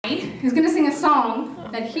who's going to sing a song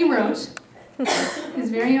that he wrote, his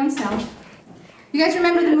very own self. You guys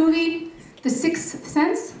remember the movie The Sixth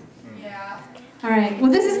Sense? Yeah. All right.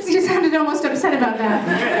 Well, you sounded almost upset about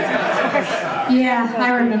that. Yeah,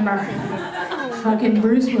 I remember. Fucking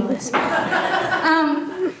Bruce Willis.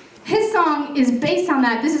 His song is based on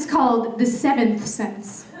that. This is called The Seventh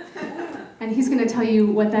Sense. And he's going to tell you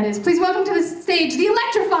what that is. Please welcome to the stage the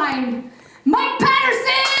electrifying Mike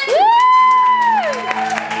Paterson! Woo!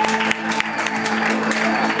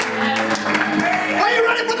 Are you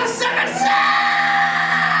ready for the seventh sense?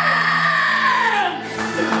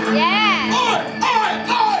 Yeah! Oi! Oi!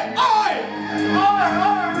 Oi! Oi! Oi!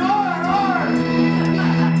 Oi! Oi! Oi!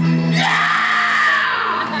 Yeah!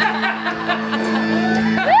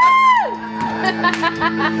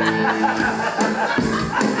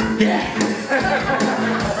 Yeah!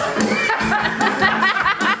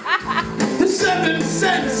 The seventh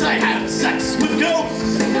sense, I have sex with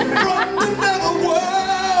ghosts from another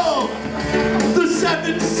world. The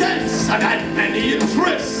seventh sense, I've had many a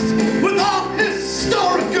tryst with a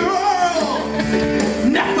historic girl.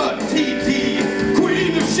 Nefertiti,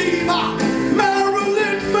 Queen of Sheba,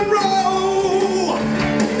 Marilyn Monroe.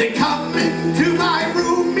 They come into my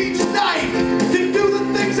room each night to do the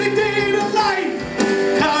things they did in life.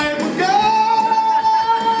 Time ago,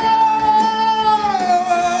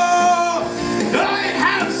 I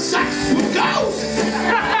have sex with ghosts.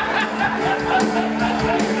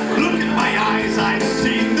 Look in my eyes, I've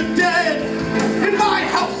seen the dead. In my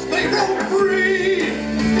house, they roam free.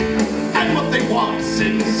 And what they want's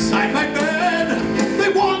inside my bed. They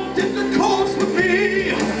want intercourse with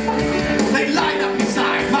me. They line up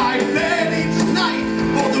beside my bed each night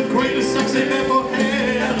for the greatest sex they've ever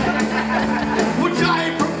had, which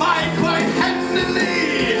I provide quite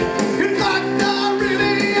handily. In fact, I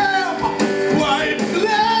really am quite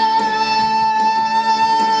glad.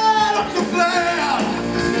 I'm so glad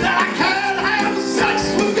that I can have sex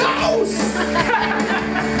with ghosts.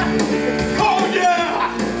 Oh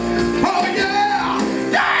yeah! Oh yeah!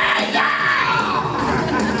 Yeah, yeah!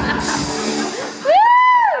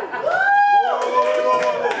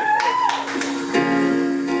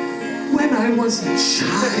 When I was a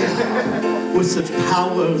child with such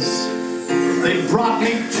powers, they brought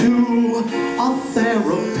me to a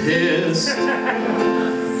therapist.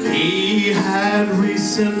 He had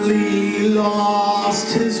recently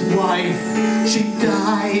lost his wife. She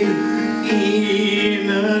died in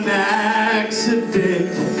an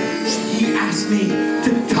accident. He asked me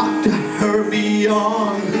to talk to her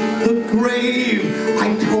beyond the grave.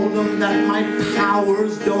 I told him that my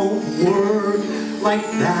powers don't work like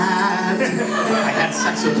that. I had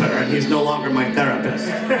sex with her and he's no longer my therapist.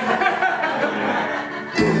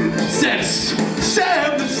 Sense!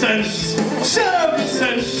 Seven sense! Seven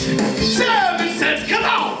sense! Seven sense! Come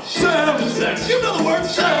on! Seven sense! You know the word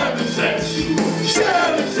seven sense!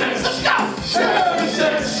 Seven sense! Let's go! Seven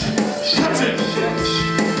sense! Touching!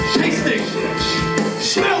 Tasting!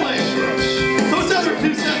 Smelling! Those other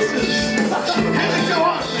two senses! Haley Joe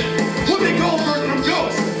Osment! Whoopi Goldberg from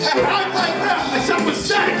Ghost! I'm like that! Except with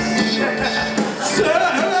sex!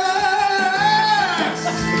 Sex!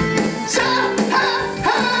 Sex!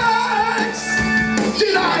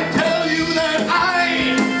 Did I tell you that I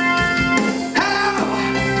have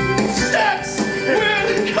sex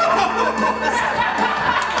with ghosts?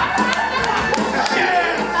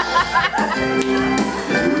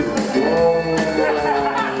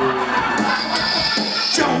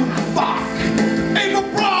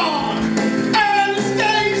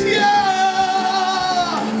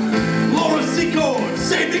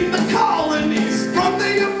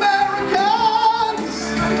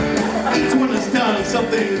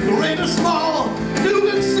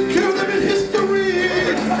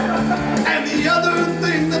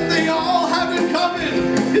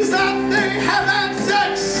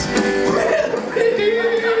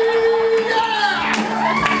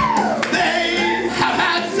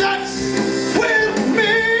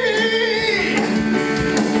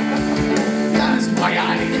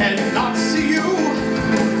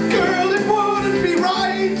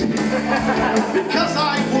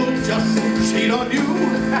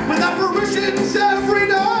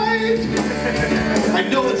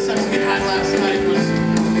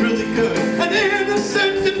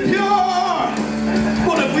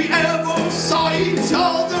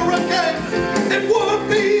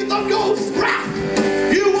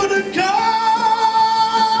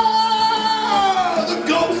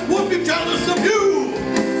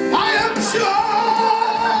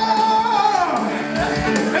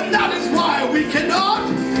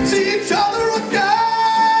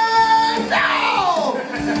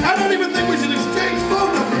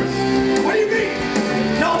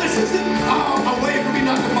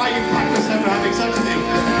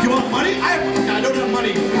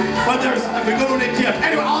 Yeah,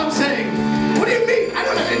 anyway, all I'm saying, what do you mean? I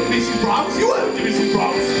don't have intimacy problems. You have intimacy